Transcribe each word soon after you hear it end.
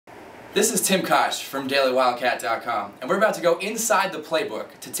This is Tim Kosh from dailywildcat.com, and we're about to go inside the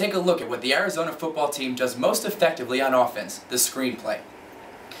playbook to take a look at what the Arizona football team does most effectively on offense, the screenplay.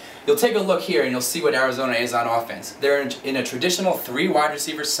 You'll take a look here and you'll see what Arizona is on offense. They're in a traditional 3 wide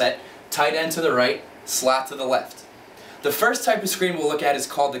receiver set, tight end to the right, slot to the left. The first type of screen we'll look at is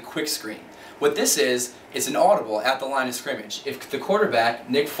called the quick screen. What this is an audible at the line of scrimmage. If the quarterback,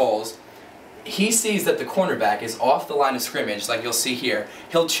 Nick Foles, he sees that the cornerback is off the line of scrimmage, like you'll see here,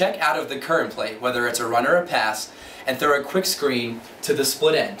 he'll check out of the current play, whether it's a run or a pass, and throw a quick screen to the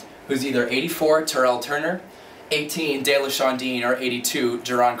split end, who's either 84, Terrell Turner, 18, De La Dean, or 82,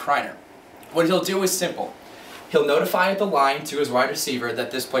 Jaron Kreiner. What he'll do is simple. He'll notify at the line to his wide receiver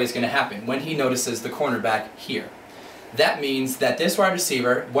that this play is going to happen when he notices the cornerback here. That means that this wide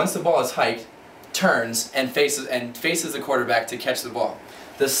receiver, once the ball is hiked, turns and faces the quarterback to catch the ball.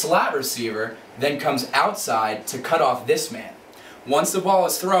 The slot receiver then comes outside to cut off this man. Once the ball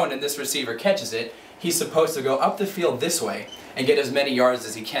is thrown and this receiver catches it, he's supposed to go up the field this way and get as many yards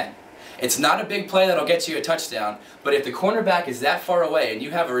as he can. It's not a big play that'll get you a touchdown, but if the cornerback is that far away and you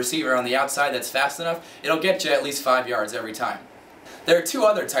have a receiver on the outside that's fast enough, it'll get you at least 5 yards every time. There are 2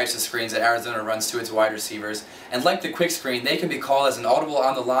 other types of screens that Arizona runs to its wide receivers, and like the quick screen, they can be called as an audible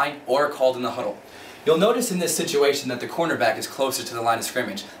on the line or called in the huddle. You'll notice in this situation that the cornerback is closer to the line of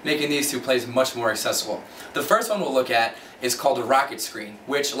scrimmage, making these 2 plays much more accessible. The first one we'll look at is called a rocket screen,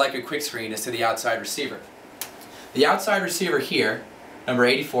 which, like a quick screen, is to the outside receiver. The outside receiver here, number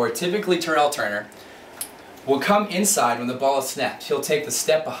 84, typically Terrell Turner, will come inside when the ball is snapped. He'll take the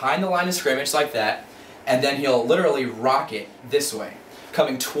step behind the line of scrimmage like that, and then he'll literally rocket this way,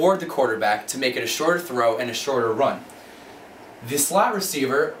 coming toward the quarterback to make it a shorter throw and a shorter run. The slot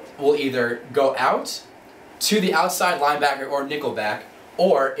receiver will either go out to the outside linebacker or nickelback,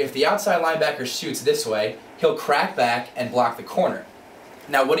 or if the outside linebacker shoots this way, he'll crack back and block the corner.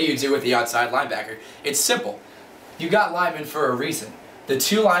 Now, what do you do with the outside linebacker? It's simple. You got linemen for a reason. The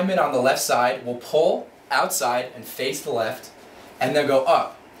 2 linemen on the left side will pull outside and face the left, and then go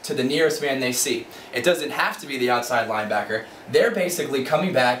up to the nearest man they see. It doesn't have to be the outside linebacker. They're basically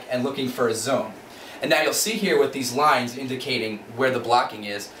coming back and looking for a zone. And now you'll see here with these lines indicating where the blocking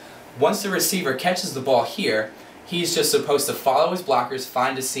is. Once the receiver catches the ball here, he's just supposed to follow his blockers,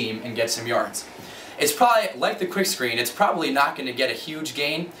 find a seam, and get some yards. It's probably, like the quick screen, it's probably not going to get a huge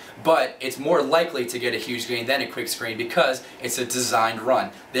gain, but it's more likely to get a huge gain than a quick screen because it's a designed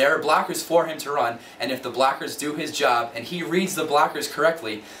run. There are blockers for him to run, and if the blockers do his job and he reads the blockers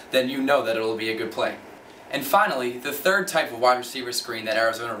correctly, then you know that it'll be a good play. And finally, the third type of wide receiver screen that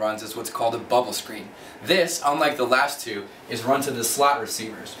Arizona runs is what's called a bubble screen. This, unlike the last 2, is run to the slot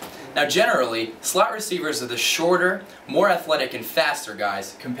receivers. Now generally, slot receivers are the shorter, more athletic and faster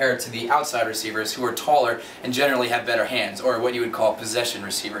guys compared to the outside receivers who are taller and generally have better hands, or what you would call possession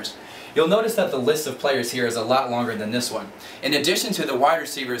receivers. You'll notice that the list of players here is a lot longer than this one. In addition to the wide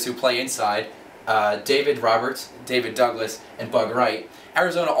receivers who play inside, David Roberts, David Douglas, and Bug Wright,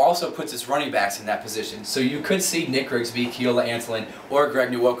 Arizona also puts its running backs in that position, so you could see Nick Grigsby, Keola Antolin, or Greg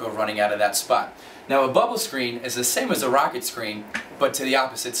Nwoko running out of that spot. Now, a bubble screen is the same as a rocket screen, but to the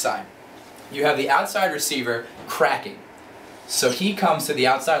opposite side. You have the outside receiver cracking, so he comes to the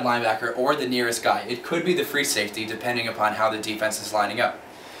outside linebacker or the nearest guy. It could be the free safety, depending upon how the defense is lining up.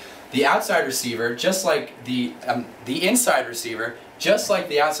 The outside receiver, just like the inside receiver, just like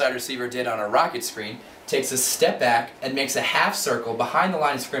the outside receiver did on a rocket screen, takes a step back and makes a half circle behind the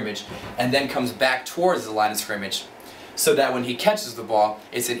line of scrimmage and then comes back towards the line of scrimmage so that when he catches the ball,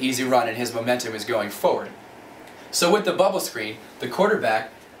 it's an easy run and his momentum is going forward. So with the bubble screen, the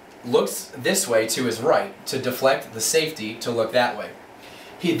quarterback looks this way to his right to deflect the safety to look that way.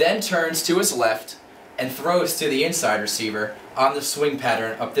 He then turns to his left and throws to the inside receiver on the swing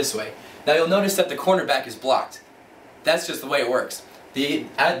pattern up this way. Now you'll notice that the cornerback is blocked. That's just the way it works. The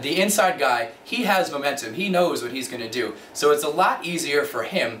inside guy, he has momentum. He knows what he's going to do. So it's a lot easier for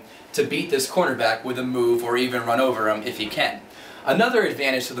him to beat this cornerback with a move or even run over him if he can. Another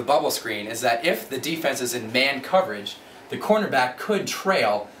advantage to the bubble screen is that if the defense is in man coverage, the cornerback could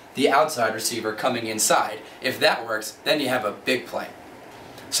trail the outside receiver coming inside. If that works, then you have a big play.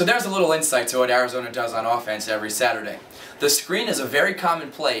 So there's a little insight to what Arizona does on offense every Saturday. The screen is a very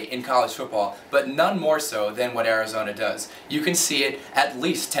common play in college football, but none more so than what Arizona does. You can see it at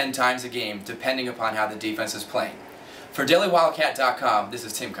least 10 times a game, depending upon how the defense is playing. For dailywildcat.com, this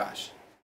is Tim Kosh.